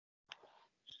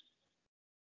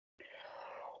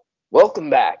Welcome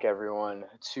back, everyone,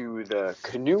 to the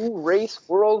Canoe Race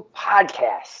World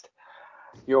Podcast,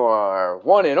 your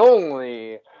one and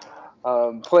only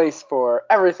place for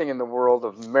everything in the world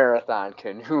of marathon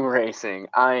canoe racing.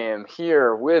 I am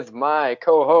here with my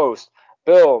co-host,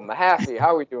 Bill Mahaffey.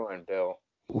 How we doing, Bill?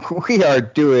 We are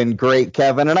doing great,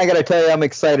 Kevin, and I got to tell you, I'm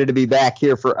excited to be back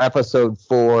here for episode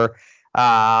 4.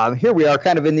 Here we are,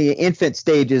 kind of in the infant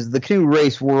stages, the Canoe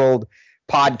Race World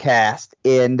podcast,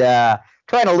 and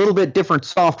trying a little bit different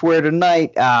software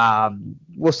tonight.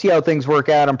 We'll see how things work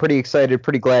out. I'm pretty excited,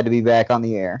 pretty glad to be back on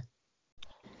the air.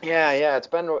 Yeah, it's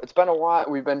been a while.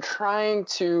 We've been trying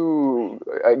to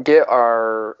get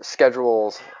our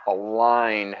schedules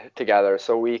aligned together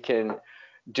so we can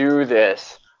do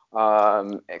this.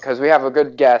 Because we have a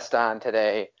good guest on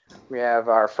today. We have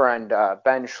our friend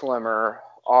Ben Schlimmer,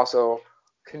 also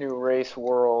Canoe Race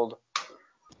World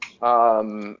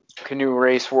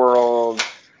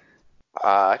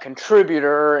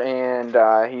contributor,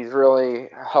 and he's really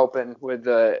helping with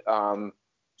the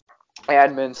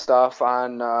admin stuff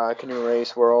on Canoe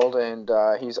Race World, and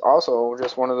he's also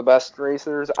just one of the best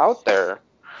racers out there.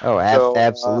 Oh,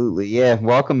 absolutely. Yeah.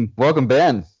 Welcome,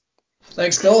 Ben.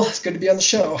 Thanks, Bill. It's good to be on the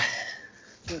show.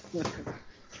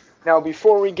 Now,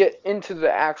 before we get into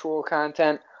the actual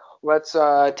content, let's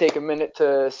take a minute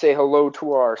to say hello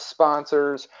to our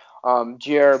sponsors,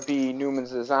 GRB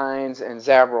Newman's Designs and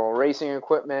Zabril Racing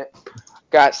Equipment.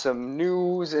 Got some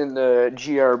news in the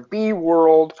GRB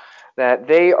world that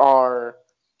they are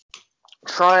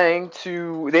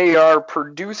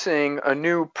producing a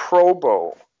new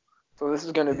Probo. So this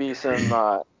is going to be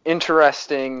some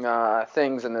interesting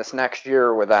things in this next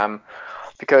year with them,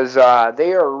 because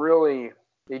they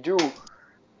do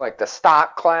like the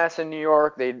stock class in New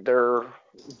York. They're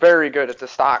very good at the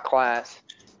stock class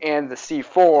and the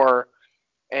C4,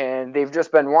 and they've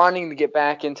just been wanting to get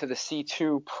back into the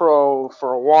C2 Pro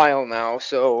for a while now.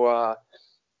 So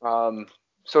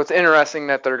it's interesting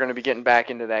that they're going to be getting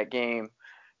back into that game,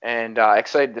 and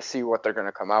excited to see what they're going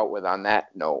to come out with on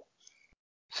that note.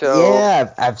 So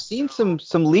yeah, I've seen some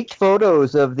leaked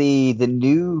photos of the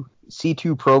new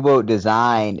C2 Probo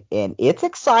design, and it's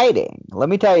exciting. Let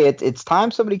me tell you, it's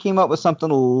time somebody came up with something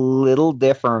a little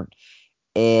different,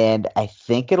 and I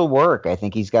think it'll work. I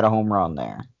think he's got a home run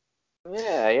there.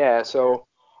 Yeah. So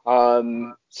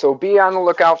be on the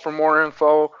lookout for more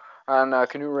info on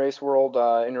Canoe Race World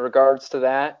in regards to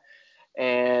that,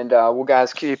 and we'll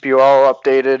guys keep you all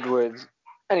updated with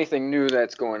anything new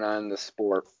that's going on in the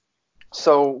sport.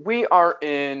 So we are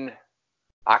in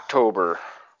October,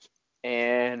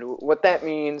 and what that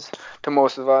means to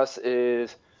most of us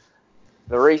is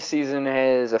the race season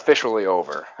is officially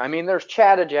over. I mean, there's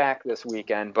Chattajack this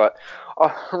weekend, but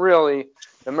really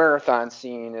the marathon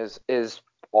scene is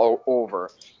all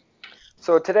over.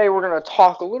 So today we're going to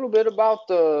talk a little bit about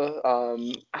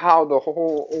the how the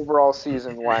whole overall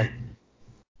season went.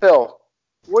 Phil,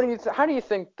 how do you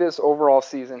think this overall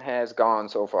season has gone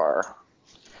so far?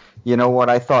 You know what?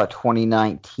 I thought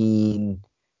 2019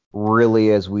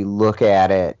 really, as we look at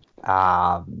it,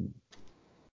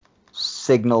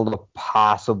 signaled a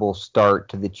possible start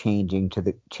to the changing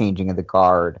of the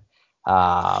guard.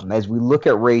 As we look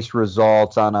at race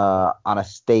results on a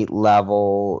state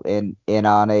level and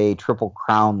on a Triple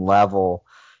Crown level,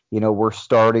 we're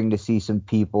starting to see some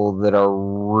people that are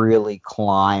really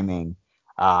climbing,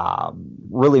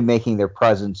 really making their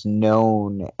presence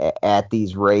known at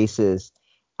these races.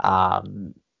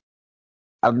 I'm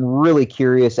really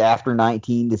curious after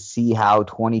 19 to see how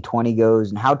 2020 goes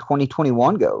and how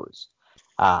 2021 goes.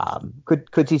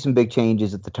 Could see some big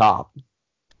changes at the top.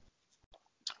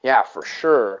 Yeah, for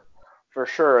sure.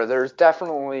 There's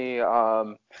definitely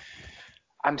I'm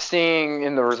seeing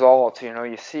in the results,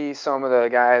 you see some of the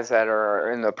guys that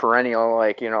are in the perennial,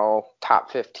 like,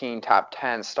 top 15, top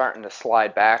 10 starting to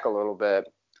slide back a little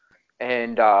bit.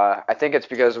 And I think it's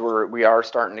because we are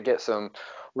starting to get some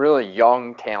really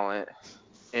young talent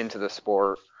into the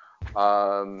sport,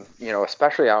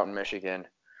 especially out in Michigan.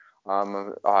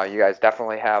 You guys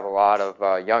definitely have a lot of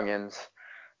youngins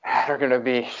that are going to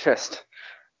be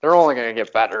they're only going to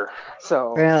get better.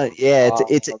 So, well, yeah,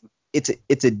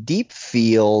 it's a deep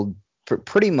field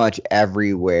pretty much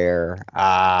everywhere.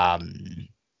 A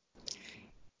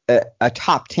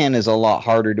top 10 is a lot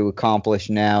harder to accomplish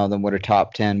now than what a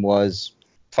top 10 was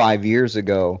 5 years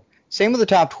ago. Same with the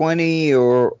top 20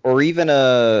 or even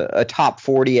a top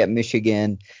 40 at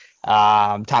Michigan,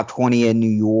 top 20 in New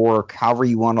York, however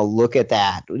you want to look at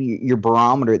that. Your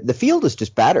barometer, the field is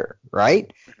just better, right?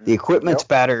 Mm-hmm. The equipment's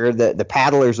better, the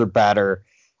paddlers are better.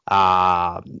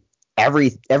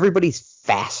 Everybody's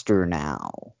faster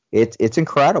now. It's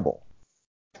incredible.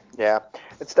 Yeah,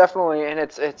 it's definitely, and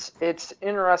it's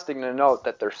interesting to note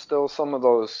that there's still some of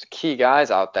those key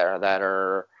guys out there that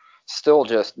are still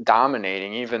just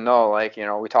dominating, even though, like,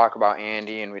 we talk about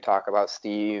Andy and we talk about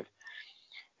Steve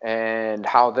and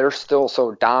how they're still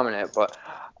so dominant, but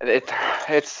it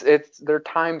it's their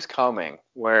time's coming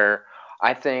where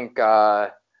I think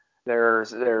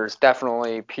there's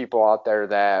definitely people out there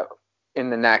that in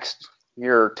the next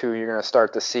year or two you're going to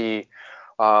start to see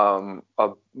a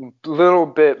little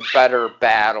bit better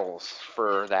battles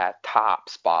for that top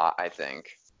spot, I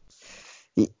think.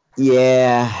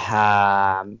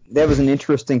 Yeah, that was an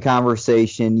interesting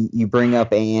conversation. You bring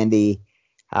up Andy.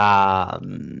 I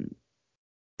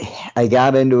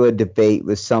got into a debate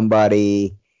with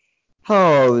somebody.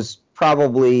 Oh, it was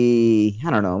probably, I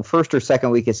don't know, first or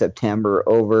second week of September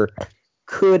over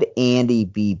could Andy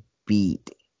be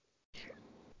beat?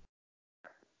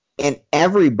 And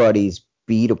everybody's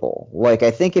beatable. Like,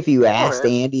 I think if you asked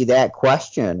Andy that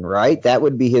question, right, that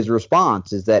would be his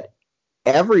response, is that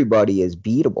everybody is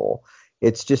beatable.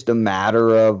 It's just a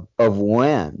matter of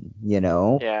when,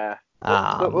 Yeah.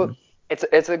 Well,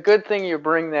 it's a good thing you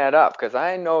bring that up because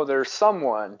I know there's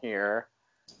someone here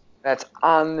that's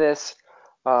on this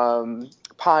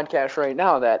podcast right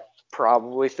now that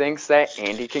probably thinks that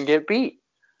Andy can get beat.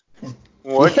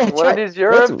 What is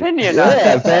your opinion on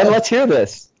that? Man, let's hear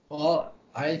this. Well,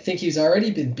 I think he's already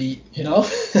been beat, Yeah.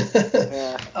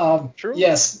 True.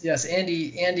 Yes,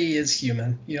 Andy is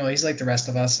human. He's like the rest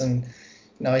of us, and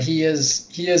he is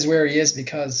where he is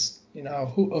because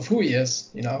who he is.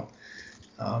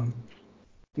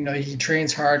 He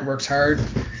trains hard, works hard,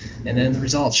 and then the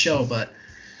results show. But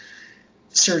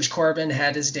Serge Corbin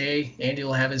had his day, Andy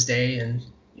will have his day, and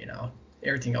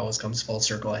everything always comes full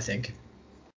circle, I think.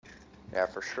 Yeah,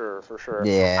 for sure.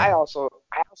 Yeah. I also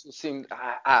seem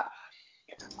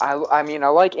I mean I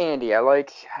like Andy. I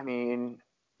mean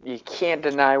you can't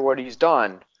deny what he's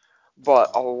done,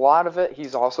 but a lot of it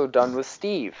he's also done with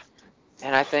Steve.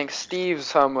 And I think Steve's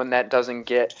someone that doesn't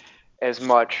get as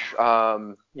much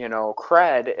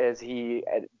cred as he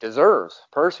deserves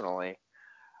personally.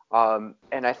 And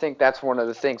I think that's one of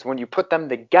the things when you put them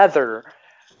together,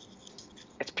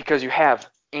 it's because you have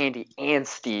Andy and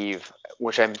Steve,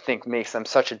 which I think makes them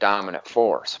such a dominant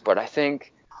force. But I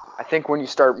think when you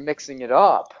start mixing it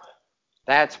up,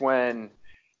 that's when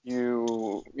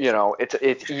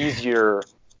it's easier.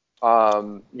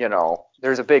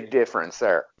 There's a big difference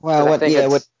there. Well, I think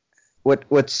it's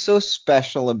what's so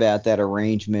special about that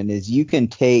arrangement is you can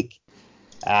take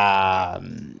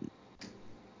the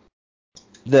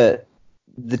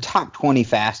top 20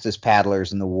 fastest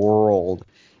paddlers in the world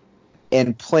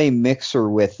and play mixer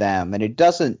with them, and it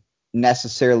doesn't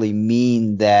necessarily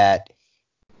mean that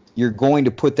you're going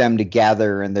to put them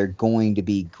together and they're going to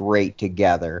be great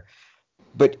together.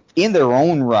 But in their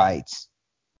own rights,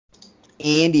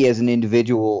 Andy as an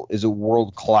individual is a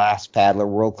world-class paddler,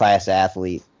 world-class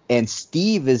athlete. And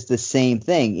Steve is the same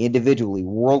thing individually,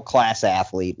 world-class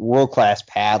athlete, world-class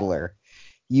paddler.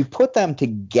 You put them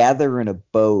together in a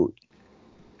boat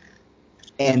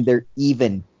and they're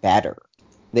even better.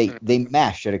 They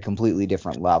mesh at a completely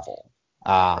different level.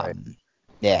 right.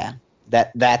 Yeah,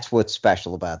 that's what's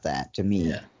special about that to me.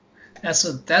 Yeah,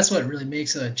 that's what really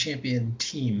makes a champion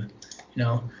team,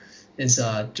 is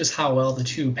just how well the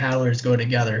two paddlers go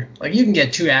together. Like you can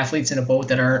get two athletes in a boat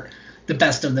that aren't the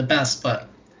best of the best, but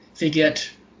if you get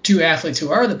two athletes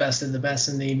who are the best of the best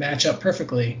and they match up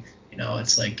perfectly,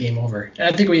 it's like game over. And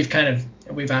I think we've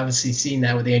obviously seen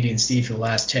that with Andy and Steve for the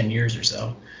last 10 years or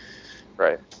so.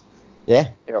 Right. Yeah.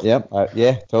 Yep.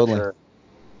 Yeah. Totally. Sure.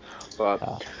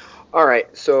 But all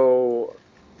right, so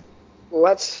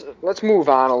let's move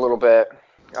on a little bit.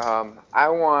 I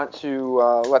want to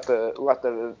let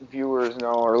the viewers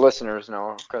know or listeners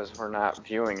know because we're not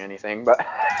viewing anything, but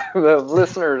the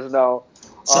listeners know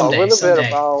a little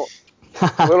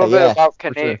bit about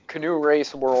Canoe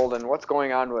Race World and what's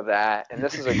going on with that. And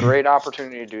this is a great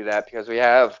opportunity to do that because we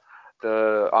have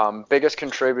the biggest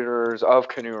contributors of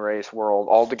Canoe Race World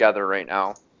all together right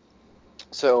now.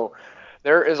 So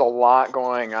there is a lot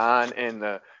going on in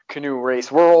the Canoe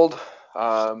Race World.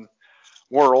 And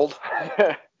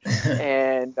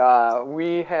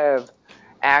we have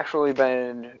actually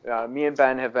been, me and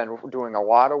Ben have been doing a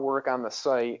lot of work on the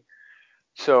site.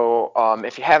 So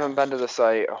if you haven't been to the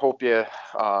site, I hope you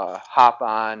hop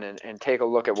on and take a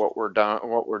look at what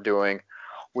we're doing.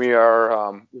 We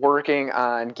are working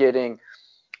on getting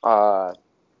a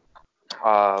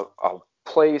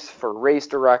place for race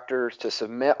directors to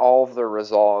submit all of their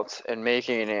results and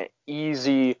making it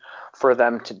easy for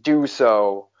them to do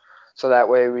so that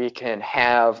way we can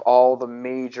have all the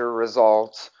major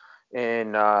results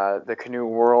in the canoe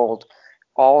world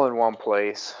all in one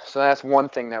place. So that's one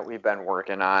thing that we've been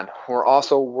working on. We're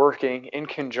also working in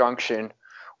conjunction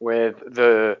with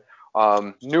the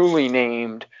newly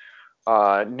named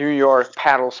New York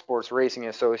Paddle Sports Racing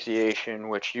Association,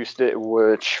 which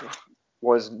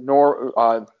was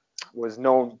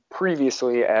known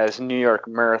previously as New York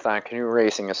Marathon Canoe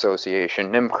Racing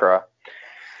Association, NMCRA.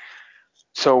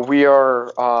 So we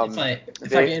are. If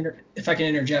I can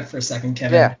interject for a second,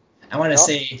 Kevin, yeah. I want to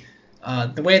say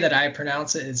the way that I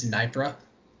pronounce it is NYPRA.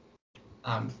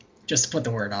 Just to put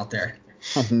the word out there.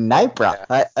 NYPRA.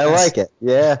 Yeah. I like it.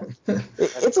 Yeah.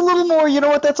 It's a little more, you know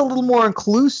what? That's a little more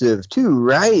inclusive too,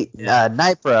 right? Yeah.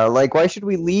 NYPRA. Like, why should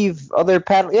we leave other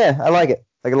paddle? Yeah, I like it.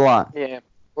 I like it a lot. Yeah.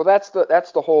 Well, that's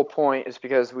the whole point. Is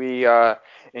because we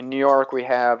in New York we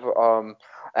have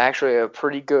actually a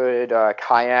pretty good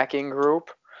kayaking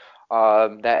group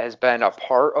that has been a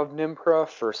part of NMCRA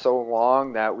for so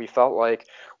long that we felt like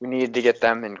we needed to get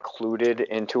them included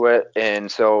into it,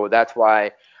 and so that's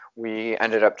why we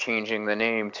ended up changing the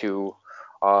name to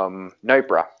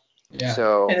NYPRA. Yeah.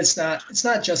 So, and it's not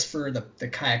just for the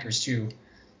kayakers too.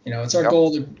 You know, it's our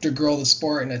goal to grow the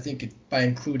sport, and I think by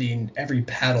including every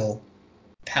paddle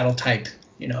type,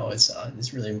 you know,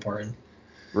 is really important.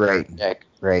 Right. Yeah.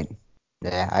 Right.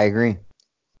 Yeah, I agree.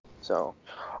 So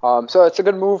it's a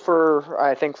good move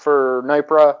I think for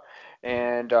NYPRA,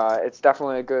 and it's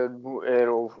definitely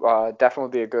it'll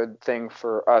definitely be a good thing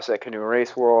for us at Canoe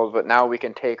Race World. But now we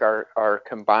can take our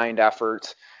combined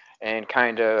efforts and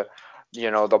kind of, you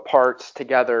know, the parts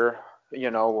together, you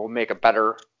know, will make a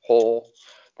better whole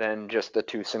than just the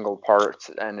two single parts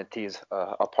entities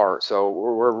apart. So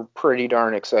we're pretty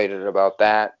darn excited about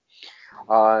that.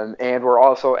 And we're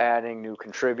also adding new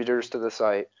contributors to the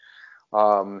site.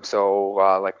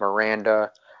 Like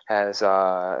Miranda has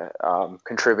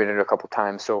contributed a couple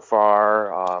times so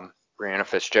far. Brianna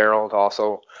Fitzgerald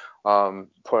also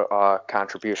put a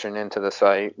contribution into the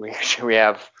site. We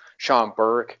have Sean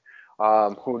Burke,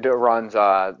 who runs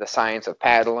the Science of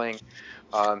Paddling.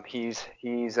 He's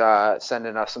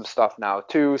sending us some stuff now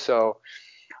too. So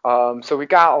we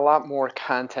got a lot more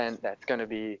content that's going to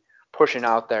be pushing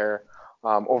out there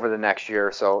over the next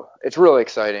year. So it's really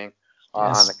exciting.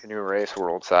 On the Canoe Race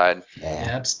World side.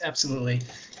 Yeah, absolutely.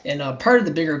 And part of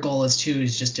the bigger goal is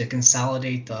just to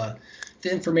consolidate the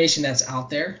information that's out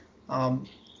there.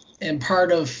 And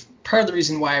part of the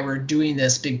reason why we're doing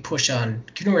this big push on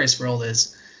Canoe Race World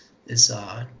is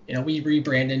you know, we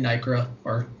rebranded NMCRA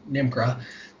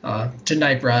to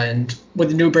NYPRA, and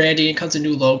with the new branding comes a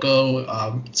new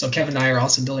logo. So Kevin and I are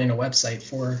also building a website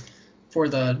for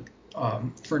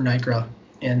NYPRA,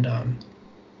 and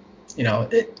you know,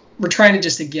 we're trying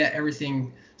to get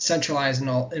everything centralized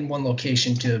in one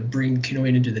location to bring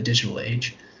canoeing into the digital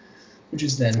age, which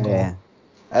is then goal. Yeah,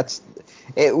 that's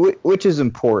it, which is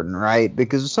important, right?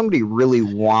 Because if somebody really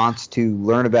wants to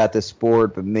learn about the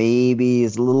sport, but maybe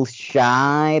is a little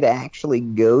shy to actually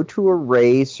go to a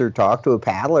race or talk to a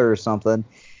paddler or something,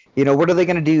 you know, what are they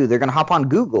going to do? They're going to hop on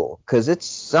Google because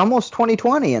it's almost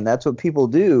 2020 and that's what people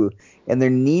do. And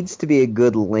there needs to be a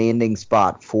good landing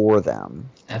spot for them.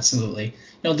 Absolutely.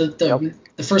 You know, the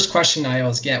first question I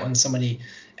always get when somebody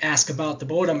asks about the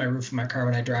boat on my roof of my car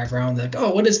when I drive around, they're like,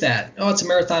 "Oh, what is that?" "Oh, it's a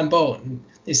marathon boat." And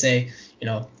they say, you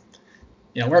know,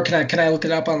 where can I look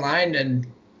it up online? And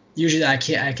usually I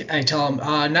tell them,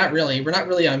 not really. We're not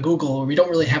really on Google. Or we don't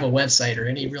really have a website or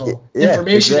any real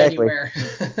information anywhere.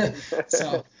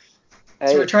 So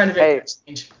we're trying to make that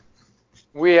change.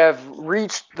 We have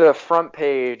reached the front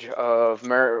page of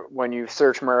when you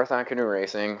search marathon canoe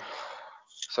racing.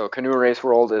 So Canoe Race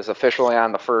World is officially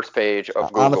on the first page of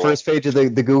Google. On the first page of the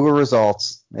Google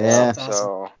results. Yeah. That's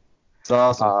awesome. It's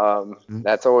awesome.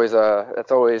 That's always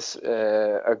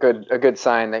a good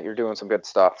sign that you're doing some good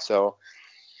stuff. So,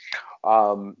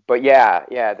 but yeah,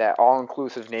 that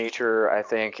all-inclusive nature I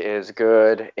think is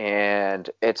good, and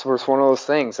it's one of those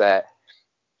things that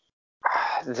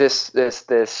this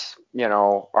you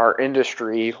know, our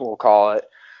industry, we'll call it,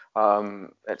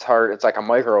 it's like a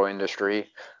micro industry,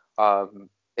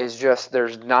 is just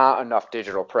there's not enough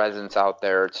digital presence out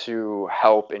there to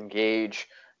help engage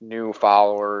new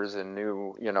followers and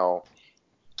new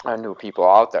people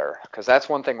out there. Because that's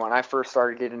one thing, when I first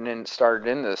started in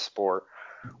this sport,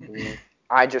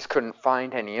 I just couldn't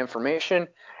find any information,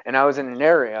 and I was in an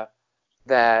area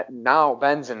that now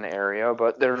Ben's in the area,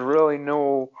 but there's really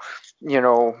no, you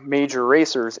know, major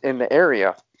racers in the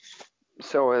area.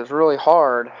 So it's really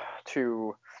hard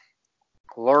to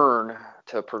learn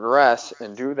to progress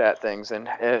and do that things. And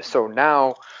so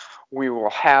now we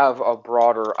will have a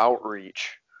broader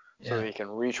outreach so we can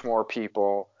reach more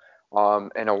people.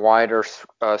 in a wider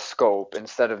scope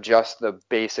instead of just the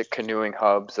basic canoeing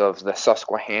hubs of the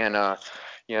Susquehanna,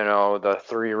 the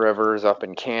Three Rivers up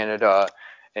in Canada,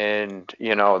 and the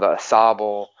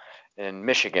Ausable in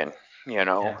Michigan. Yeah.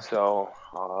 That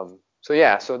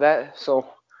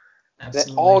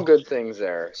all Absolutely. good things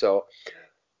there. So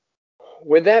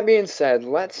with that being said,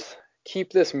 let's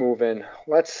keep this moving.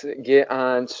 Let's get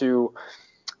on to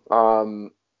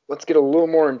let's get a little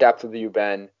more in depth with you,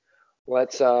 Ben.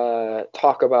 Let's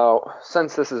talk about,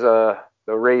 since this is the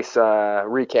race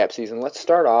recap season, let's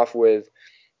start off with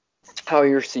how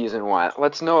your season went.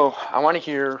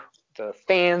 The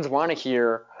fans want to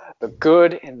hear the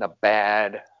good and the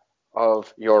bad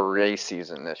of your race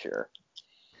season this year.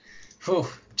 Whew,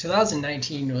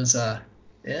 2019 was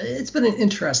it's been an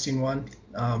interesting one.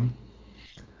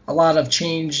 A lot of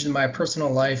change in my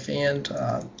personal life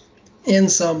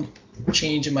and some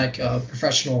change in my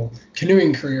professional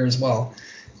canoeing career as well.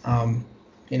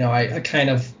 I kind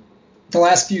of, the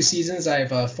last few seasons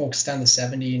I've focused on the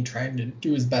 70 and trying to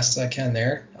do as best as I can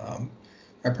there.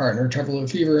 My partner Trevor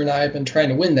Lefevre and I have been trying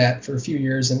to win that for a few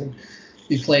years, and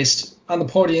we placed on the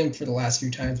podium for the last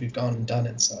few times we've gone and done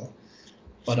it. So,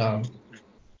 but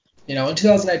in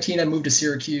 2019 I moved to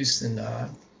Syracuse and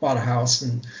bought a house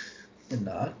and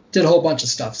did a whole bunch of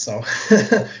stuff. So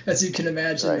as you can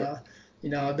imagine, Right.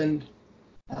 I've been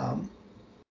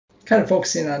kind of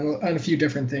focusing on a few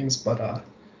different things. But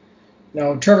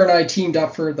Trevor and I teamed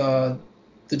up for the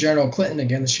General Clinton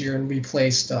again this year, and we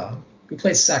placed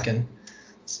second.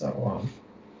 So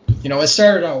it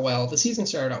started out well. The season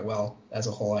started out well as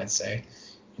a whole, I'd say.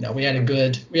 We had a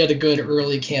good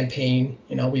early campaign.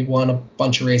 We won a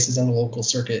bunch of races on the local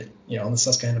circuit, in the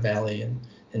Susquehanna Valley and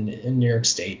in New York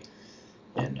State.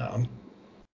 And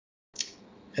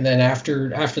then after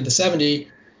the 70,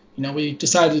 we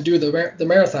decided to do the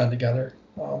marathon together.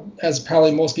 As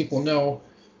probably most people know,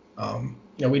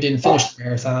 we didn't finish the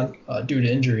marathon due to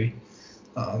injury.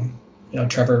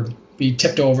 Trevor, we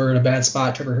tipped over in a bad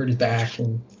spot. Trevor hurt his back,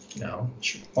 and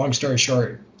long story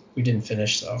short, we didn't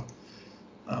finish. So,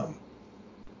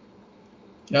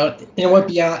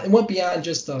 it went beyond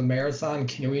just the marathon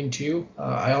canoeing too.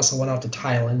 I also went out to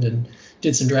Thailand and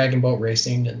did some dragon boat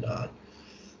racing, and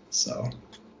it's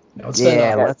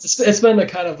been a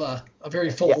kind of a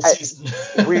very full season.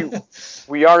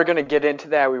 we are going to get into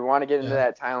that. We want to get into Yeah.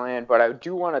 that Thailand, but I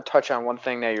do want to touch on one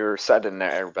thing that you said in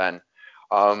there, Ben.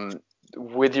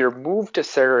 With your move to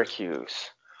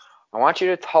Syracuse, I want you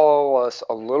to tell us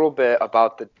a little bit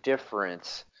about the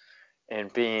difference in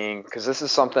being, because this is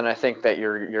something I think that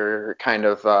you're kind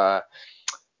of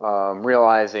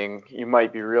realizing, you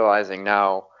might be realizing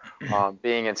now,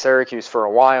 being in Syracuse for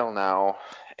a while now,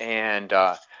 and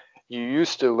you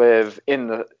used to live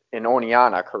in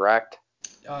Oneonta, correct?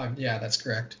 Yeah, that's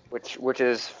correct. Which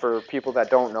is, for people that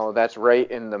don't know, that's right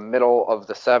in the middle of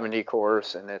the 70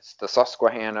 course, and it's the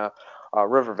Susquehanna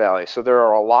River Valley. So there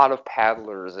are a lot of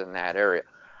paddlers in that area.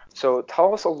 So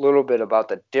tell us a little bit about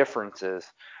the differences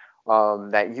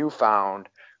that you found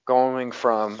going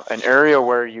from an area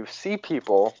where you see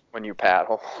people when you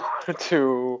paddle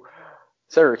to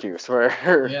Syracuse,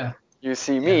 where Yeah. you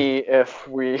see me if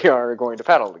we are going to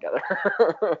paddle together.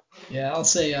 Yeah, I'll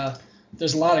say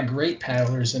there's a lot of great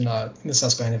paddlers in the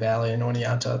Susquehanna Valley and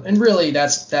Oneonta, and really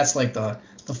that's like the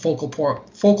focal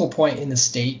point in the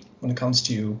state when it comes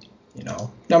to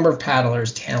number of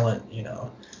paddlers, talent.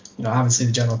 Obviously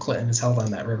the General Clinton is held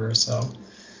on that river. So,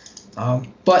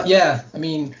 but yeah, I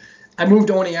mean, I moved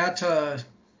to Oneonta.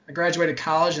 I graduated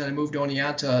college and I moved to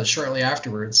Oneonta shortly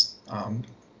afterwards.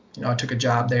 I took a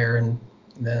job there, and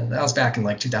then that was back in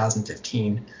like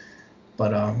 2015.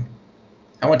 But I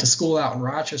went to school out in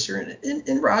Rochester, and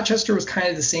in Rochester was kind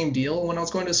of the same deal when I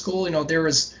was going to school. There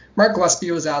was Mark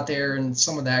Gillespie was out there and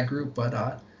some of that group,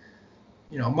 but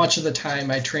much of the time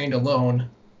I trained alone.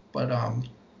 But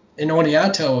in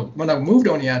Oneonta, when I moved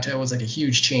to Oneonta, it was like a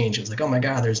huge change. It was like, oh my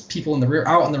God, there's people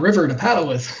out on the river to paddle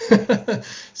with.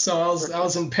 So I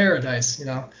was in paradise,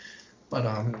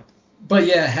 But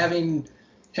yeah, having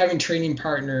training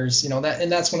partners,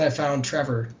 that's when I found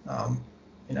Trevor.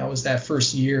 It was that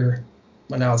first year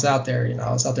when I was out there.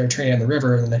 I was out there training on the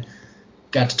river, and I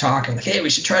got to talking like, hey, we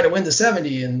should try to win the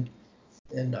 70. And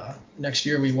next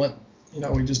year we went,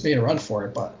 we just made a run for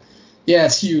it. But yeah,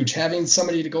 it's huge having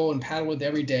somebody to go and paddle with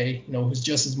every day. Who's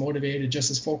just as motivated,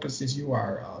 just as focused as you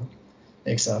are,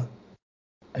 makes a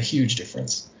huge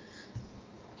difference.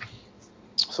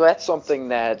 So that's something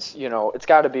that's, it's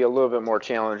got to be a little bit more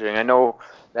challenging. I know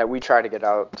that we try to get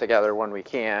out together when we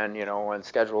can, when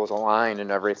schedules align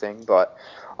and everything, but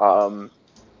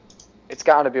it's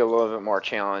got to be a little bit more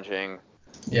challenging.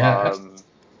 Yeah.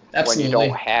 when you Absolutely.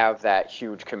 don't have that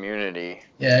huge community.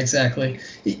 Yeah, exactly.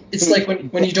 It's like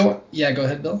when you don't. Yeah, go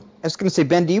ahead, Bill. I was going to say,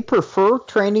 Ben, do you prefer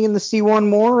training in the C1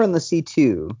 more or in the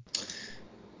C2?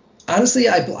 Honestly,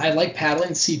 I like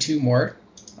paddling C2 more.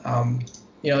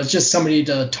 It's just somebody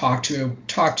to talk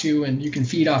to, and you can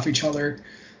feed off each other.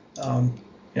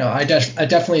 I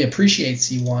definitely appreciate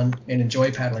C1 and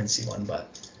enjoy paddling C1,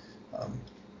 but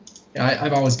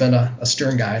I've always been a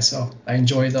stern guy, so I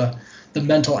enjoy the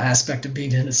mental aspect of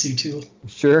being in a C2.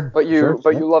 Sure. But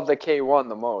sure. you love the K1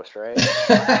 the most, right?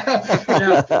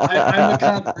 Yeah, I'm a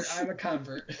convert. I'm a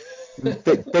convert.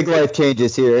 Big life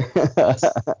changes here.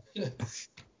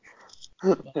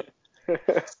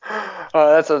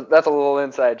 That's a little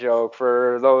inside joke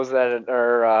for those that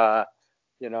are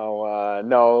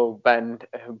know Ben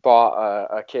bought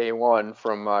a K1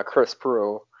 from Chris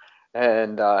Prue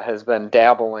and has been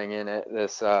dabbling in it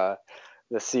this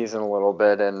season a little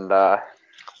bit, and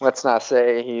let's not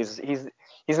say he's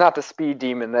not the speed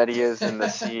demon that he is in the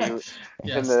sea.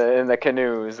 Yes. In the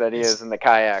canoes that he is in the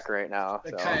kayak right now.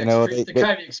 The So.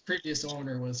 kayak's previous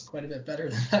owner was quite a bit better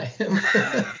than I am.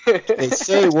 They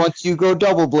say once you go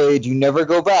double blade, you never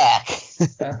go back.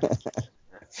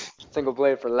 Single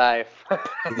blade for life.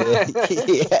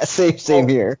 yeah, same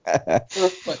here.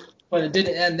 But it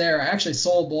didn't end there. I actually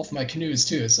sold both my canoes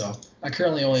too, so I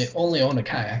currently only own a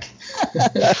kayak.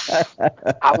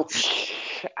 Ouch.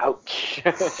 Ouch.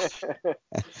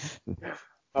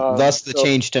 Thus the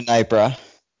change to Nipra.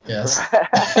 Yes.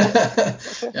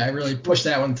 Yeah, I really pushed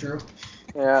that one through.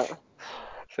 Yeah.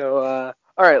 So all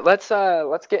right, let's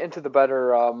get into the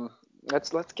better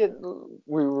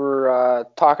we were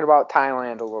talking about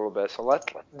Thailand a little bit, so let's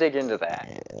dig into that.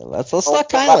 Yeah, let's talk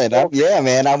Thailand. Yeah,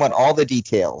 man, I want all the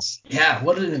details. Yeah,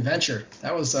 what an adventure.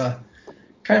 That was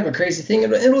kind of a crazy thing.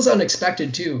 It was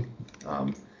unexpected too.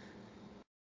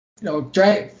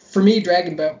 For me,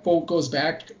 Dragon Boat goes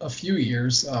back a few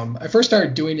years. I first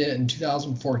started doing it in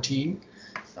 2014.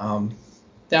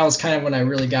 That was kind of when I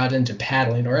really got into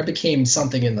paddling, or I became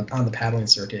something on the paddling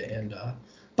circuit. And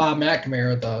Bob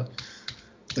McNamara,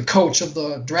 the coach of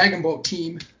the Dragon Boat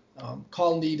team,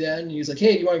 called me then. And he was like,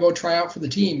 "Hey, do you want to go try out for the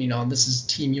team? This is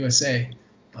Team USA."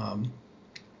 And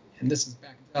this is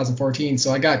back in 2014.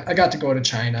 So I got to go to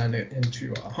China and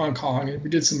to Hong Kong, and we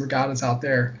did some regattas out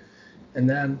there. And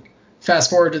then fast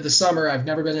forward to the summer. I've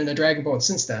never been in a Dragon Boat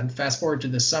since then. Fast forward to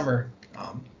this summer.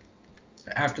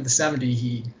 After the 70,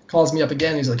 he calls me up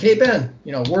again. He's like, "Hey Ben,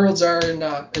 Worlds are in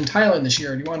Thailand this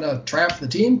year. Do you want to try out for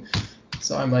the team?"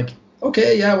 So I'm like,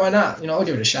 "Okay, yeah, why not? I'll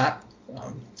give it a shot."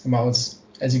 I'm always,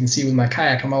 as you can see with my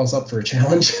kayak, I'm always up for a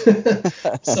challenge.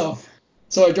 So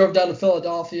I drove down to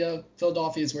Philadelphia.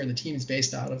 Philadelphia is where the team is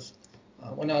based out of.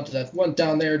 Went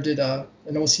down there, did an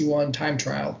OC1 time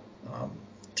trial,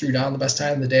 threw down the best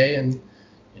time of the day, and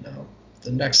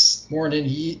the next morning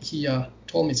he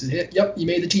told me, he said, "Hey, yep, you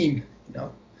made the team.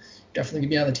 Definitely gonna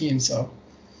be on the team." So,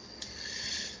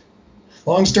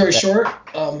 long story short,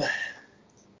 a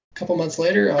couple months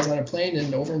later, I was on a plane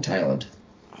and over in Thailand.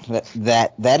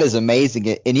 That is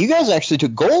amazing. And you guys actually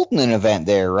took gold in an event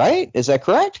there, right? Is that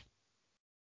correct?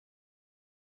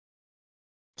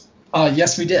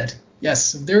 Yes, we did.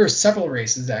 Yes, there were several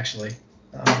races actually.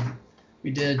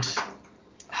 We did.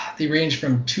 They ranged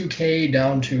from 2K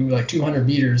down to like 200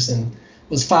 meters, and it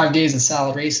was 5 days of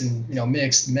solid racing.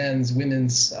 Mixed, men's,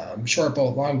 women's, short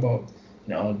boat, long boat.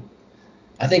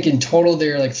 I think in total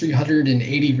there are like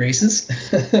 380 races.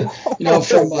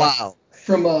 Wow.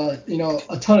 From a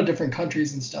ton of different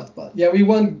countries and stuff. But yeah, we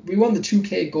won the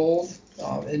 2K gold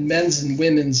in men's and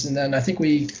women's, and then I think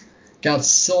we got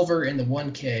silver in the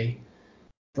 1K,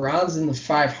 bronze in the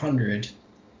 500,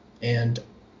 and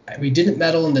we didn't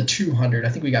medal in the 200. I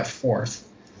think we got fourth.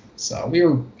 So we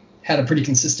had a pretty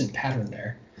consistent pattern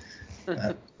there.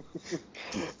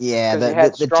 Yeah, you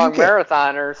had strong 2K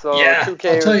marathoners, so yeah,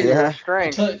 2K was your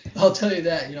strength. I'll tell you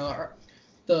that.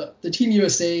 The Team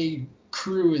USA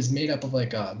crew is made up of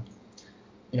like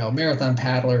marathon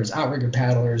paddlers, outrigger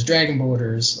paddlers, dragon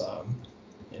boaters,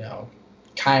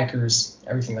 kayakers,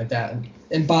 everything like that.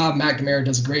 And Bob McNamara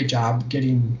does a great job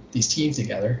getting these teams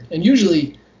together. And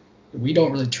usually we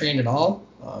don't really train at all.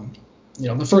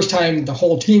 The first time the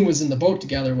whole team was in the boat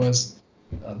together was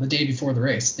the day before the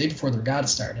race, the day before the regatta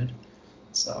started.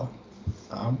 So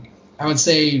I would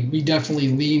say we definitely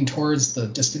lean towards the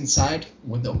distance side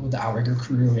with the outrigger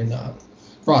crew and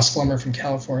Ross Flummer from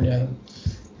California.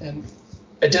 And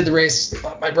I did the race.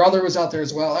 My brother was out there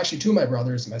as well. Actually, two of my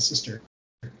brothers and my sister.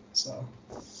 So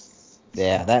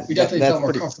yeah, we definitely felt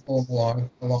more comfortable in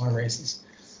the long races.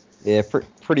 Yeah,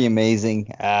 pretty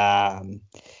amazing.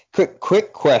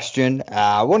 Quick question.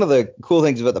 One of the cool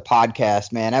things about the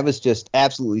podcast, man, I was just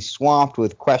absolutely swamped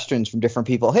with questions from different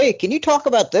people. Hey, can you talk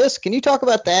about this? Can you talk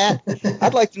about that?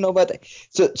 I'd like to know about that.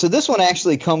 So this one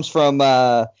actually comes from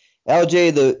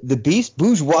LJ, the Beast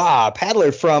Bourgeois,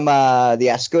 paddler from the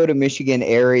Ascota, Michigan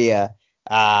area.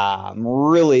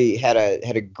 Really had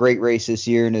a great race this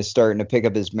year and is starting to pick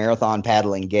up his marathon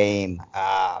paddling game.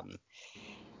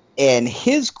 And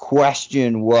his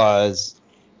question was,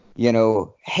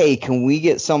 hey, can we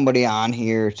get somebody on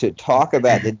here to talk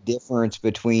about the difference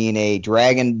between a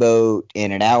dragon boat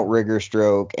and an outrigger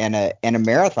stroke and a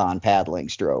marathon paddling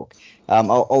stroke? A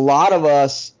lot of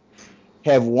us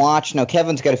have watched. Now,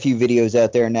 Kevin's got a few videos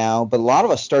out there now, but a lot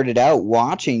of us started out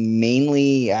watching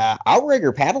mainly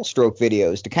outrigger paddle stroke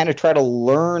videos to kind of try to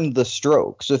learn the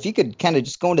stroke. So if you could kind of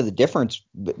just go into the difference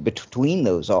between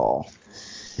those all.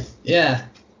 Yeah,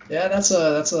 that's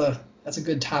a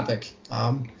good topic.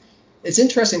 It's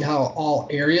interesting how all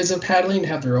areas of paddling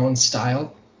have their own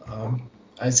style.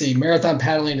 I'd say marathon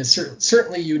paddling is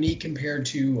certainly unique compared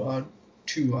to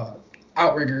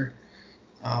outrigger.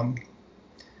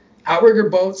 Outrigger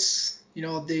boats,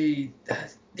 they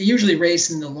usually race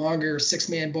in the longer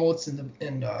 6-man boats, and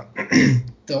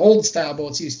the old style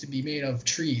boats used to be made of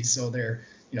trees, so they're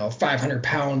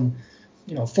 500-pound,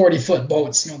 40-foot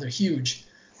boats. They're huge.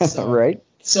 So, right.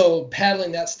 So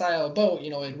paddling that style of boat,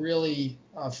 it really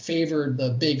favored the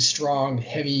big, strong,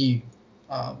 heavy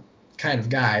kind of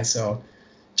guy. So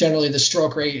generally the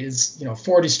stroke rate is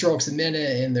 40 strokes a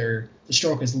minute, and the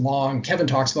stroke is long. Kevin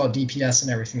talks about DPS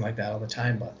and everything like that all the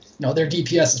time, but their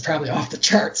DPS is probably off the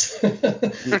charts.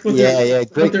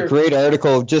 Great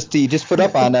article just put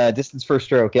up on distance per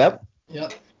stroke. Yep.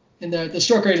 And the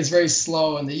stroke rate is very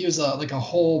slow, and they use a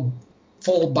whole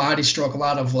full body stroke, a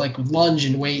lot of lunge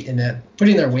and weight in it,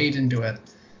 putting their weight into it.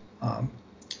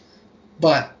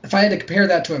 But if I had to compare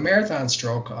that to a marathon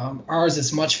stroke, ours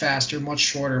is much faster, much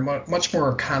shorter, much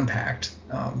more compact.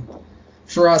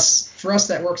 For us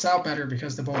that works out better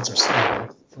because the boats are smaller,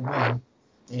 for one.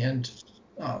 And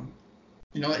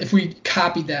if we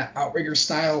copied that outrigger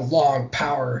style, long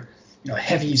power,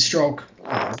 heavy stroke,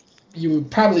 you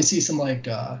would probably see some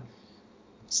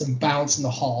bounce in the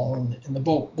hull, and the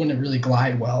boat wouldn't really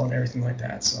glide well and everything like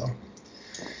that. So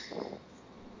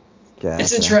gotcha.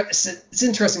 It's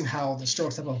interesting how the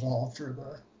strokes have evolved for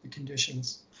the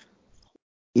conditions.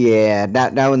 Yeah.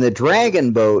 Now in the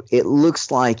dragon boat, it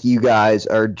looks like you guys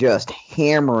are just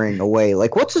hammering away.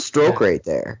 What's the stroke rate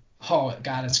there? Oh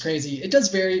God, it's crazy. It does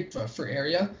vary for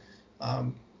area.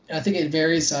 And I think it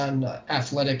varies on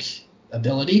athletic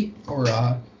ability, or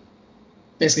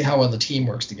basically how well the team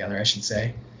works together, I should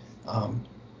say.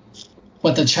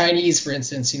 But the Chinese, for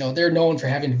instance, they're known for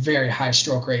having very high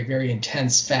stroke rate, very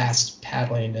intense, fast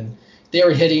paddling, and they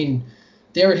were hitting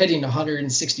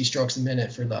 160 strokes a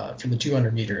minute for the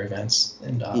 200-meter events.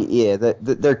 And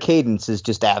their cadence is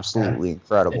just absolutely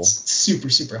incredible. It's super,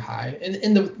 super high.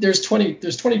 And there's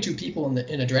 22 people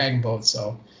in a dragon boat,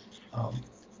 so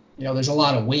there's a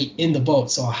lot of weight in the boat,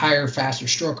 so a higher, faster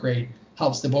stroke rate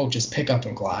helps the boat just pick up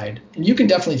and glide. And you can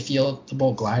definitely feel the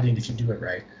boat gliding if you do it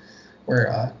right.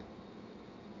 Where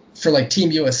for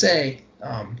Team USA,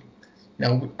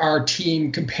 our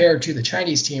team compared to the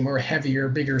Chinese team, we're heavier,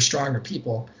 bigger, stronger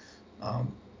people.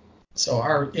 So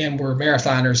we're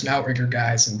marathoners and outrigger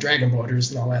guys and dragon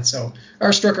boaters and all that. So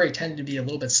our stroke rate tended to be a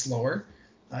little bit slower.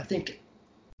 I think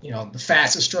the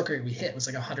fastest stroke rate we hit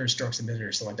was 100 strokes a minute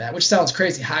or something like that, which sounds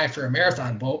crazy high for a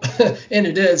marathon boat, and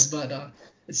it is, but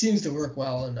it seems to work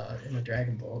well in a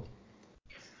dragon boat.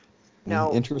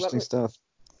 Now, interesting stuff.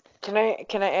 Can I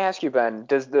ask you, Ben?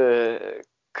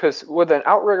 Because with an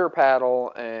outrigger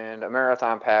paddle and a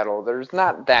marathon paddle, there's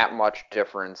not that much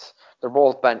difference. They're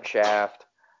both bent shaft,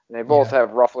 and they both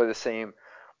have roughly the same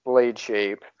blade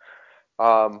shape.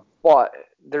 But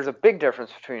there's a big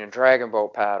difference between a dragon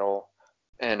boat paddle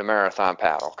and a marathon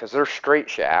paddle, because they're straight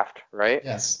shaft, right?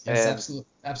 Yes,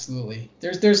 absolutely.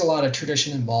 There's a lot of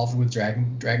tradition involved with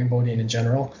dragon boating in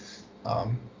general,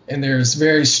 and there's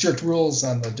very strict rules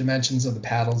on the dimensions of the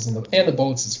paddles and the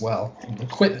boats as well. And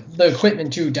the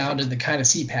equipment too, down to the kind of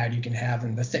seat pad you can have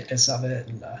and the thickness of it,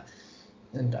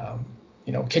 and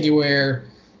can you wear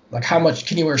how much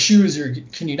can you wear shoes or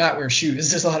can you not wear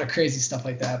shoes? There's a lot of crazy stuff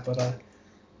like that, but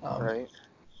right.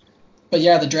 But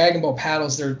yeah, the dragon boat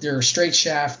paddles, they're straight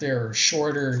shaft, they're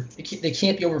shorter. They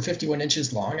can't be over 51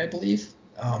 inches long, I believe.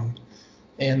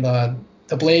 And the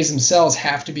blades themselves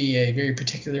have to be a very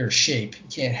particular shape. You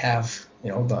can't have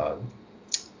the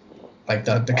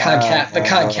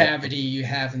concavity you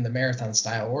have in the marathon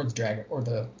style or the dragon or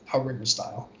the outrigger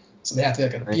style. So they have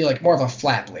to be more of a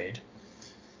flat blade.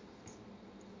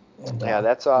 And, Yeah,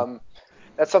 that's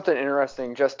something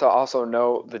interesting. Just to also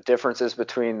note the differences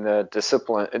between the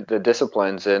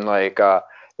disciplines, and like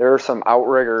there are some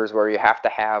outriggers where you have to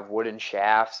have wooden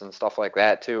shafts and stuff like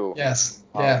that too. yes,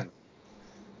 yeah, So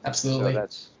absolutely.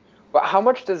 that's. But how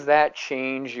much does that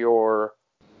change your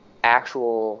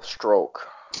actual stroke?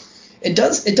 It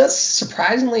does. It does.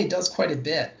 Surprisingly, it does quite a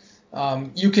bit.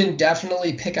 You can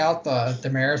definitely pick out the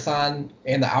marathon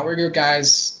and the outrigger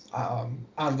guys out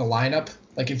of the lineup.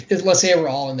 Like if let's say we're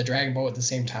all in the drag boat at the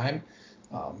same time,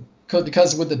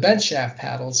 because with the bench shaft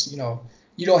paddles,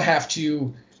 you don't have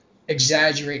to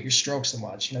exaggerate your stroke so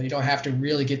much. You don't have to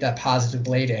really get that positive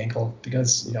blade angle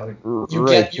because you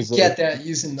Right, get you because get it that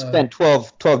using the spent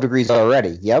 12 degrees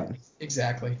already. Yep.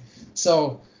 exactly.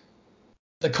 So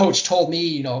the coach told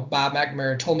me, Bob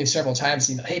McNamara told me several times,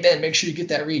 hey Ben, make sure you get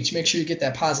that reach, make sure you get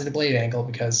that positive blade angle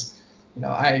because,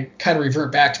 I kind of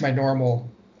revert back to my normal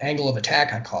angle of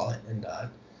attack, I call it, and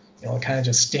it kind of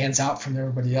just stands out from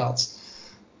everybody else.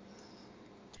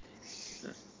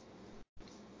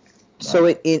 So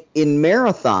in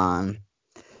marathon,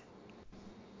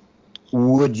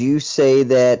 would you say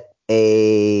that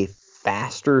a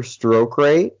faster stroke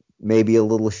rate, maybe a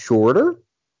little shorter?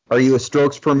 Are you a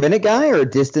strokes per minute guy or a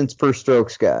distance per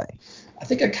strokes guy? I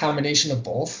think a combination of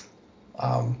both.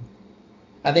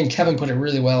 I think Kevin put it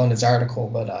really well in his article,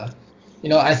 but I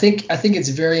think it's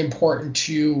very important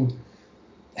to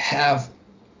have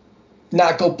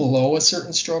not go below a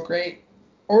certain stroke rate,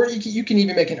 or you can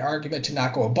even make an argument to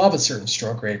not go above a certain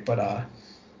stroke rate. But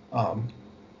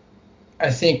I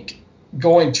think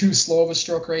going too slow of a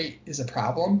stroke rate is a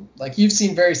problem. Like you've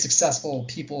seen very successful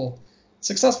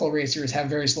racers have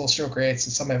very slow stroke rates,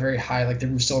 and some have very high, like the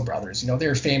Rousseau brothers.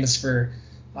 They're famous for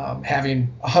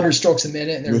having 100 strokes a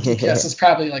minute, and their DPS is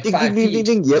probably like Ding, 5 ding, ding, feet.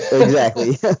 ding, ding. Yep,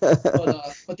 exactly.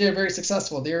 But they're very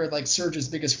successful. They were like Serge's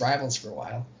biggest rivals for a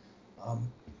while.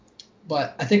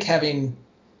 But I think having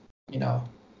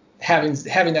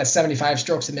that 75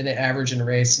 strokes a minute average in a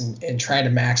race and trying to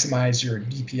maximize your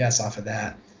DPS off of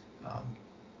that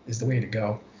is the way to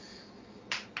go.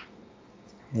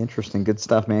 Interesting. Good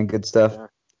stuff, man. Good stuff. Yeah.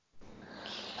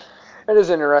 It is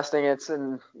interesting. It's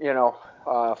for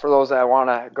those that want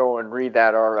to go and read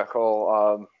that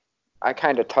article, I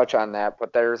kind of touch on that,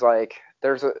 but I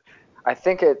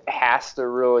think it has to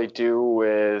really do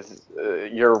with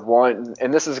your one,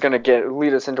 and this is going to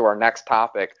lead us into our next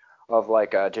topic of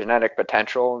like genetic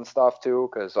potential and stuff too,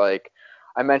 because like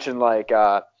I mentioned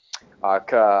Kapochi,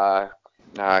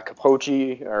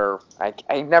 or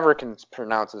I never can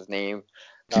pronounce his name.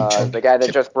 The guy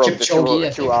that just broke the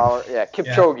Kipchoge, two hour, yeah,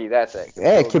 Kipchoge, that's it.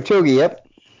 Yeah, Kipchoge, yep.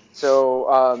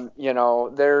 So,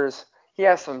 he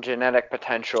has some genetic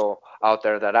potential out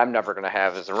there that I'm never going to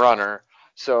have as a runner.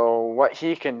 So what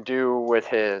he can do with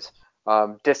his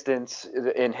distance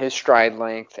in his stride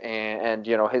length and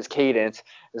his cadence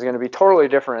is going to be totally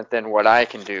different than what I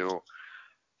can do.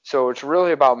 So it's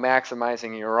really about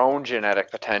maximizing your own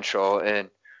genetic potential. And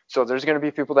so there's going to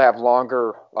be people that have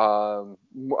longer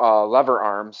lever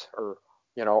arms, or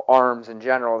arms in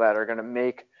general, that are going to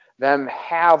make them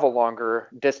have a longer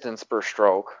distance per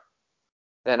stroke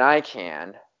than I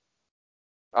can.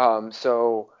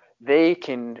 So they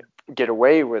can get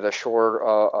away with a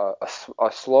slower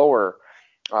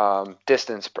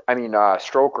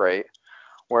stroke rate,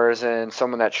 whereas in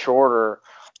someone that's shorter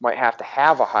might have to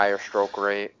have a higher stroke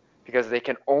rate because they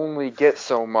can only get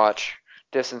so much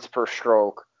distance per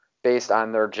stroke based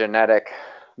on their genetic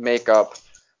makeup,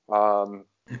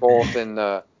 both in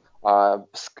the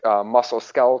muscle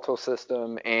skeletal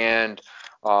system and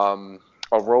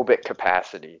aerobic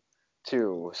capacity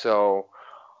too. So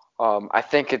I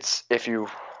think it's, if you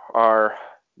are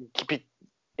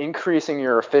increasing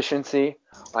your efficiency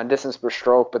on distance per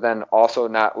stroke, but then also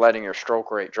not letting your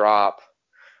stroke rate drop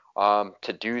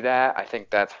to do that, I think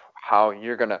that's how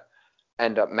you're going to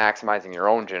end up maximizing your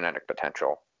own genetic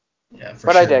potential. Yeah,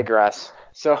 but sure. I digress.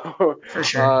 So for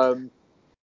sure.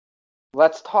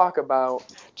 Let's talk about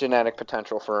genetic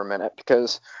potential for a minute,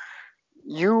 because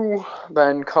you,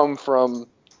 Ben, come from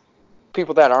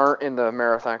people that aren't in the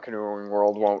marathon canoeing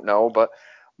world won't know, but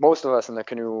most of us in the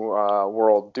canoe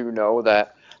world do know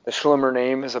that the Schlimmer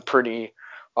name is a pretty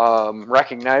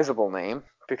recognizable name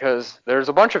because there's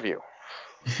a bunch of you.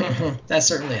 That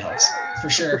certainly helps, for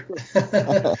sure.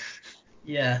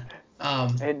 Yeah.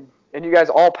 And you guys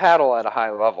all paddle at a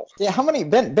high level. Yeah, how many,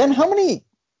 Ben, how many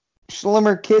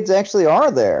Schlimmer kids actually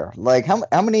are there? Like,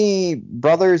 how many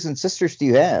brothers and sisters do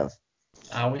you have?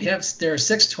 There are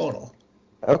 6 total.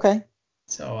 Okay.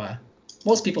 So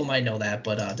most people might know that,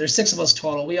 but there's 6 of us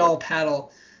total. We all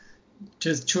paddle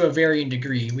to a varying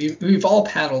degree. We've all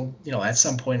paddled, at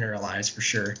some point in our lives, for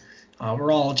sure.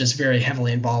 We're all just very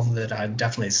heavily involved with it, I'd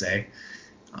definitely say.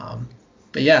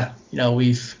 But yeah,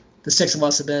 the six of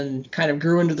us have been kind of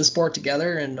grew into the sport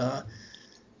together and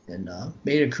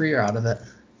made a career out of it.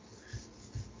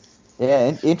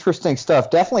 Yeah, interesting stuff.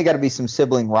 Definitely got to be some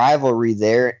sibling rivalry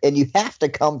there, and uh, you have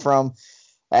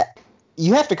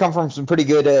to come from some pretty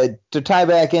good to tie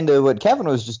back into what Kevin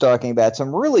was just talking about.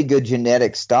 Some really good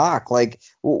genetic stock. Like,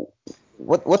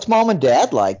 what's mom and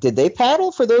dad like? Did they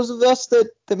paddle? For those of us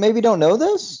that maybe don't know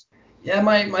this. Yeah,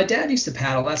 my dad used to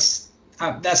paddle. That's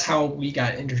how we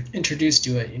got introduced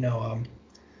to it.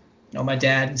 My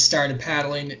dad started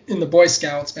paddling in the Boy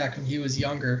Scouts back when he was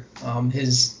younger.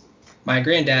 My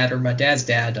granddad, or my dad's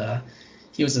dad,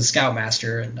 he was a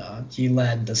scoutmaster, and he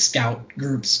led the scout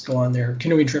groups go on their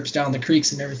canoeing trips down the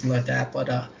creeks and everything like that. But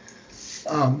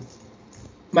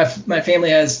my family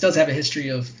does have a history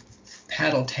of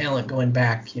paddle talent going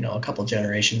back, a couple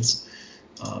generations.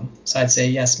 So I'd say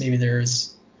yes, maybe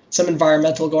there's some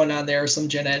environmental going on there, some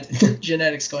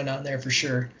genetics going on there for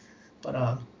sure.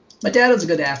 But my dad was a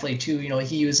good athlete too.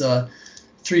 He was a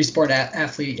three-sport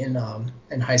athlete in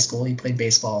high school. He played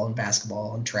baseball and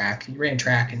basketball and track. He ran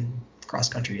track and cross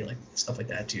country, like stuff like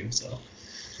that too. So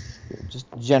Just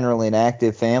generally an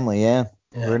active family, yeah.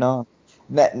 yeah. Right on.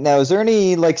 Now, is there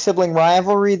any like sibling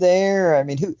rivalry there? I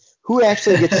mean, who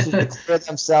actually gets to declare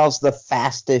themselves the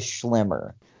fastest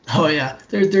Schlimmer? Oh yeah,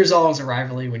 there's always a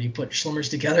rivalry when you put Schlimmers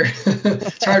together.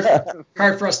 It's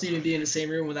hard for us to even be in the same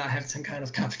room without having some kind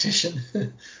of competition.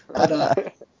 But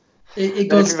it If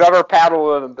goes. you've ever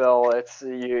paddled with them, Bill, it's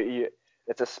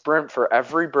a sprint for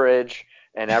every bridge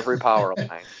and every power line.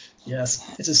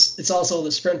 Yes, it's also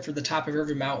the sprint for the top of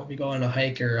every mountain we go on a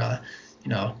hike, or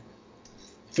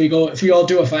if we all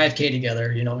do a 5K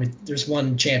together, there's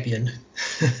one champion.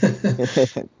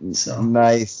 So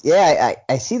Nice. Yeah,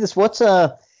 I see this.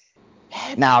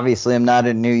 Now obviously I'm not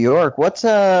in New York. What's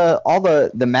all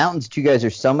the mountains that you guys are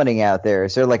summiting out there?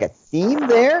 Is there like a theme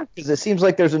there? Because it seems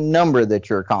like there's a number that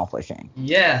you're accomplishing.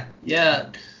 yeah,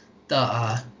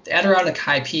 the Adirondack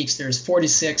High Peaks. There's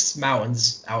 46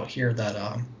 mountains out here that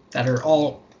are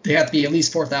all, they have to be at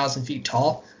least 4,000 feet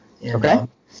tall, and Okay.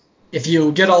 if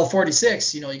you get all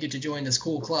 46, you get to join this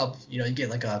cool club. You get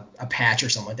like a patch or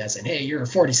something like that saying, hey, you're a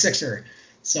 46er.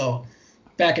 So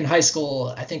back in high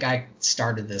school, I think I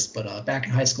started this, but back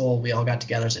in high school, we all got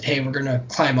together and said, hey, we're going to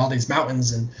climb all these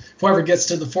mountains, and whoever gets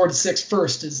to the 46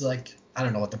 first is like, I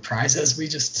don't know what the prize is. We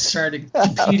just started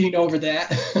competing over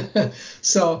that.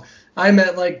 So I'm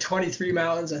at like 23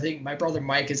 mountains. I think my brother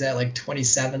Mike is at like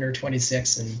 27 or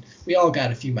 26, and we all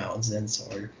got a few mountains in, so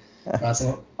that's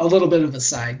a little bit of a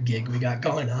side gig we got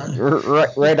going on.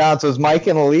 Right on. So is Mike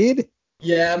in the lead?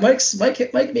 Yeah,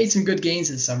 Mike made some good gains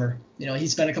this summer. He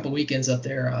spent a couple weekends up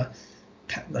there,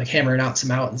 like hammering out some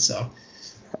mountains. So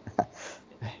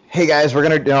Hey guys, we're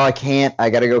gonna. No, I can't. I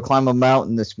gotta go climb a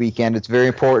mountain this weekend. It's very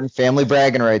important. Family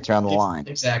bragging rights are on the line.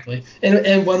 exactly.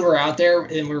 And when we're out there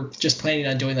and we're just planning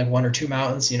on doing like one or two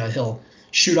mountains, he'll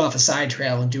shoot off a side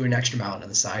trail and do an extra mountain on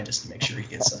the side just to make sure he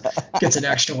gets an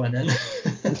extra one in.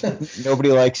 Nobody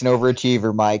likes an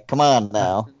overachiever, Mike. Come on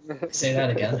now. Say that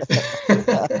again.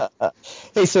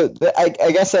 Hey, so I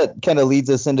guess that kind of leads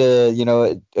us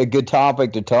into a good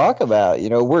topic to talk about.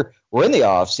 We're in the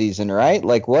off season, right?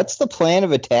 Like, what's the plan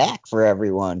of attack for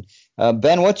everyone?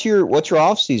 Ben, what's your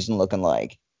off season looking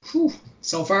like? Whew.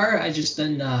 So far, I've just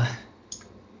been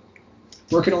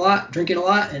working a lot, drinking a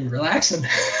lot, and relaxing.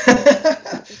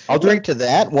 I'll drink to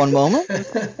that. One moment.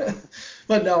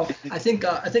 But no, I think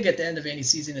at the end of any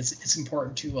season, it's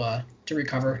important to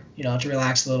recover, to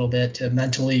relax a little bit, to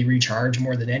mentally recharge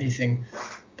more than anything.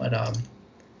 But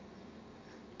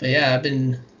yeah,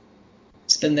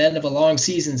 it's been the end of a long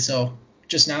season, so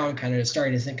just now I'm kind of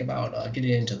starting to think about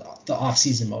getting into the off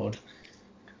season mode.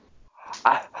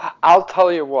 I'll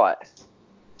tell you what.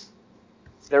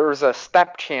 There was a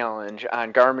step challenge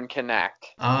on Garmin Connect.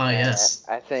 Ah, yes.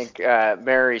 I think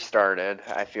Mary started.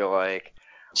 I feel like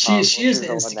She is the the one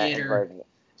that instigator. invited it.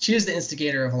 She is the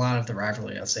instigator of a lot of the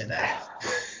rivalry. I'll say that.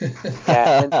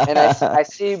 Yeah, and I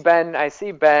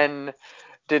see Ben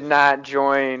did not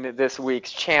join this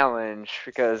week's challenge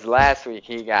because last week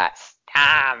he got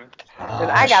stomped, and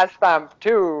I got stomped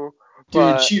too. Dude,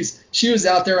 But she was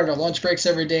out there on her lunch breaks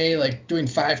every day, like doing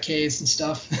 5Ks and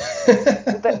stuff.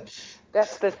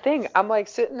 that's the thing. I'm like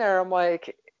sitting there. I'm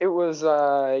like, it was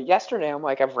yesterday. I'm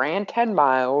like, I've ran 10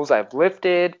 miles. I've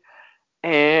lifted,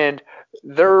 and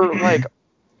they're like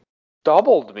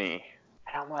doubled me,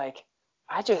 and I'm like,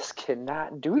 I just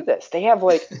cannot do this. They're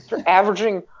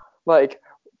averaging like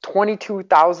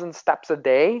 22,000 steps a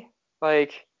day.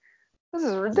 Like, this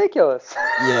is ridiculous.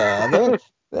 Yeah,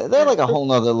 they're like a whole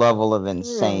nother level of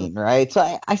insane, right?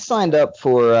 So I signed up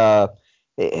for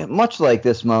much like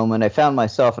this moment. I found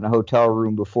myself in a hotel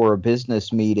room before a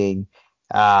business meeting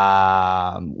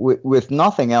with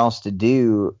nothing else to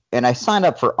do, and I signed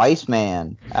up for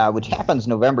Iceman, which happens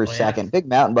November Oh yeah. 2nd, big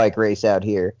mountain bike race out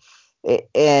here.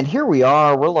 And here we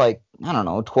are, we're like, I don't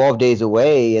know, 12 days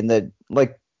away, and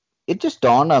it just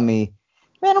dawned on me,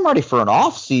 man, I'm ready for an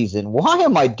off season. Why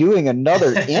am I doing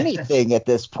another anything at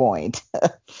this point?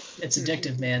 It's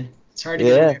addictive, man. It's hard to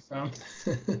get Yeah. away from.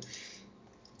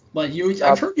 But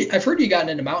I've heard you gotten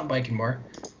into mountain biking more.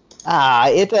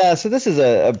 So this is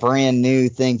a brand new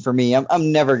thing for me.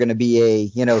 I'm never going to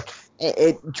be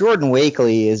Jordan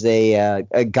Wakely is a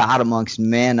god amongst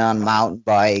men on mountain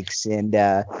bikes, and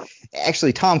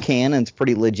actually Tom Cannon's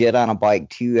pretty legit on a bike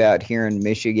too out here in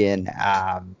Michigan.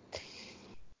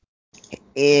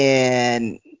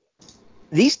 And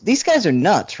these guys are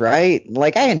nuts, right?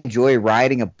 Like, I enjoy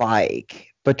riding a bike,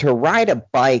 but to ride a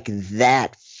bike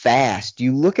that fast,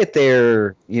 you look at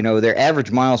their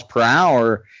average miles per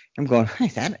hour. I'm going,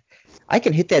 hey, I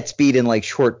can hit that speed in like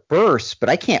short bursts, but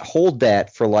I can't hold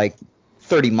that for like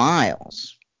 30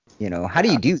 miles. How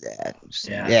do you do that?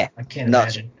 Yeah, I can't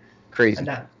nuts, imagine. crazy.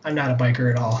 I'm not a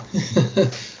biker at all.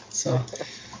 So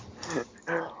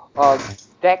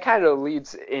That kind of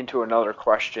leads into another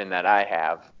question that I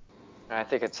have. And I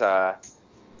think it's now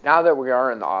that we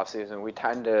are in the off season, we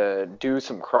tend to do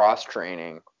some cross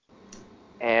training.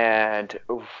 And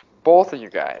both of you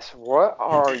guys, what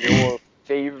are your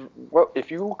favorite? What if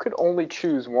you could only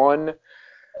choose one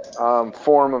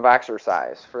form of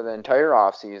exercise for the entire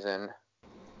off season?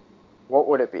 What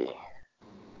would it be?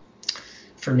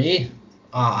 for me,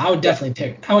 I would Yeah.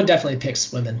 definitely pick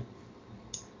swimming.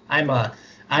 I'm a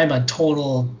I'm a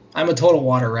total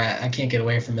water rat. I can't get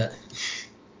away from it.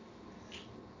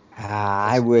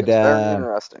 I would, That's very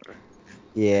interesting.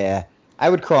 yeah, I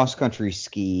would cross country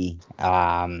ski.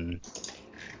 I'm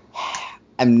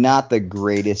not the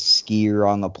greatest skier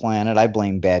on the planet. I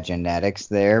blame bad genetics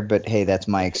there, but hey, that's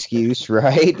my excuse,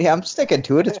 right? I'm sticking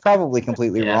to it. It's probably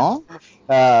completely Yeah. wrong.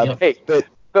 Yep. Hey, But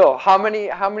Bill, how many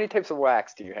types of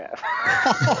wax do you have?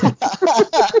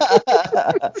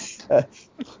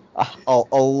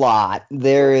 a lot.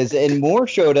 There is, and more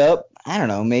showed up, I don't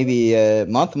know, maybe a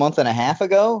month and a half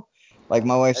ago. Like,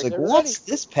 my wife's I like, get ready. what's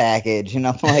this package? And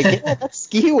I'm like, yeah, that's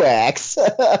ski wax.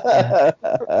 Yeah.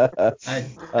 uh,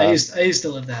 I used to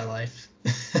live that life.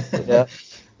 yeah.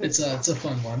 It's a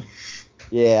fun one.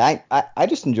 Yeah, I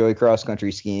just enjoy cross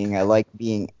country skiing. I like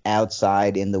being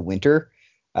outside in the winter,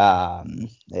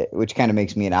 which kind of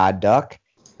makes me an odd duck.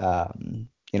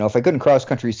 If I couldn't cross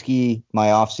country ski,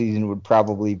 my off season would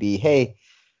probably be, hey,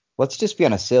 let's just be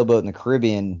on a sailboat in the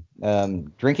Caribbean,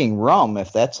 drinking rum.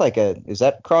 If that's is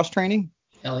that cross training?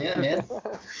 Hell yeah, man.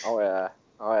 Oh yeah,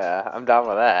 oh yeah, I'm down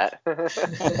with that.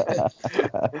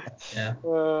 Yeah.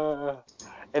 uh,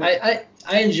 and I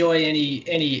enjoy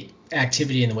any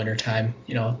activity in the wintertime.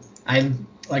 I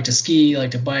like to ski,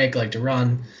 like to bike, like to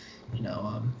run.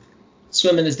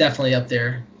 Swimming is definitely up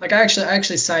there. Like I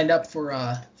actually signed up for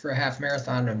a half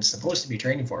marathon I'm supposed to be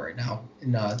training for right now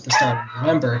in the start of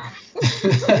November.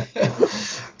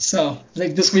 So I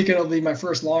think this weekend will be my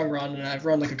first long run, and I've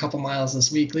run like a couple miles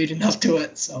this week leading up to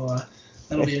it. So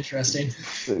that'll be interesting.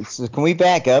 So can we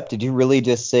back up? Did you really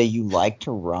just say you like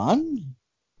to run?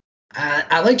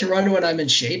 I like to run when I'm in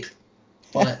shape,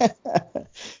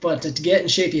 but to get in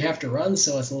shape you have to run,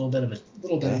 so it's a little bit of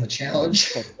a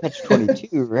challenge. Catch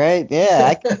 22, right?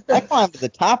 Yeah, I climbed to the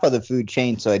top of the food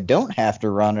chain so I don't have to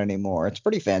run anymore. It's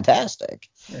pretty fantastic.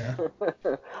 Yeah.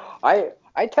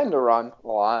 I tend to run a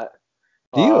lot.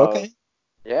 Do you? Uh, Okay.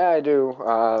 yeah, I do.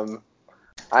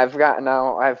 I've kind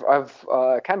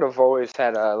of always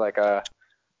had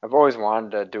I've always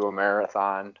wanted to do a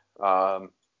marathon.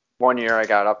 One year I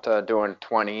got up to doing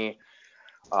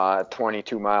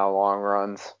 22-mile long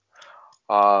runs.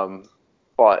 Um,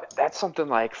 but that's something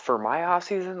like for my off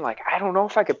season, like I don't know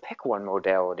if I could pick one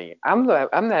modality. I'm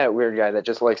that weird guy that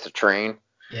just likes to train.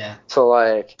 Yeah. So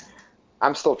like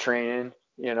I'm still training,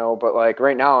 but like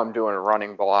right now I'm doing a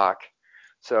running block.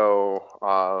 So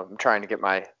I'm trying to get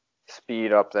my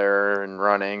speed up there and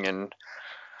running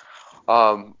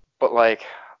but like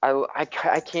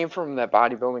I came from that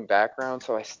bodybuilding background,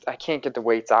 so I can't get the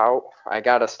weights out. I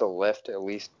gotta still lift at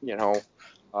least,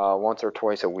 once or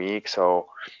twice a week. So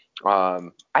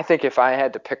I think if I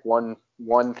had to pick one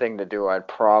thing to do, I'd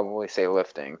probably say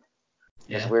lifting.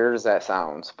 As Yeah. weird as that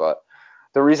sounds, but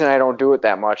the reason I don't do it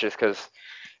that much is because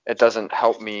it doesn't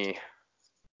help me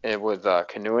with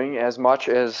canoeing as much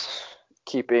as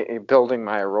building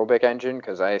my aerobic engine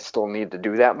because I still need to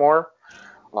do that more.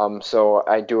 So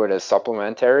I do it as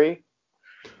supplementary.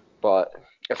 But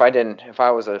if I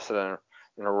was an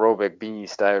aerobic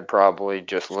beast, I would probably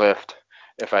just lift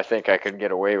if I think I could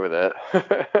get away with it.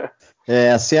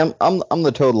 Yeah, see, I'm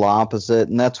the total opposite,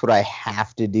 and that's what I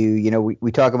have to do. You know,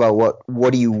 we talk about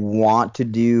what do you want to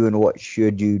do and what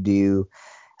should you do.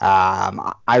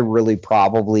 I really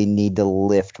probably need to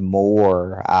lift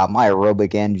more. My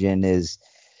aerobic engine is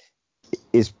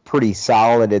pretty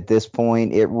solid at this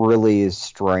point. It really is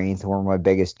strength where my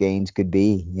biggest gains could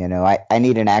be. You know, I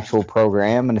need an actual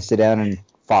program and to sit down and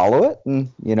follow it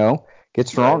and, get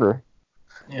stronger.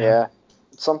 Yeah.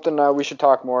 Something we should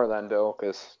talk more then, Bill,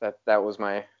 because that's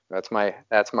my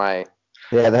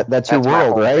Yeah, that's your my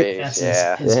world, home right? base.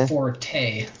 That's his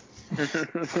forte.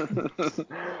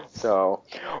 So,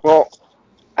 well,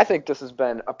 I think this has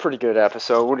been a pretty good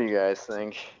episode. What do you guys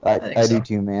think? I think I so. do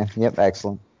too, man. Yep,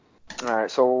 excellent. All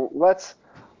right, so let's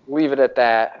leave it at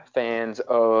that, fans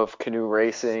of canoe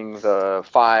racing, the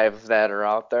 5 that are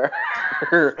out there.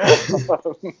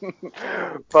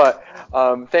 But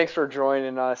thanks for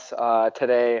joining us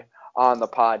today on the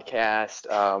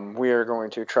podcast. We are going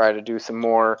to try to do some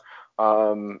more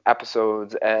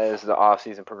episodes as the off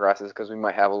season progresses because we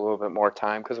might have a little bit more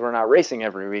time because we're not racing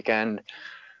every weekend.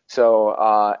 So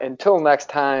until next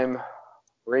time,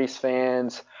 race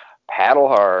fans, paddle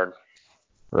hard.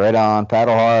 Right on.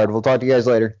 Paddle hard. We'll talk to you guys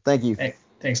later. Thank you. Hey,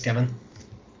 thanks, Kevin.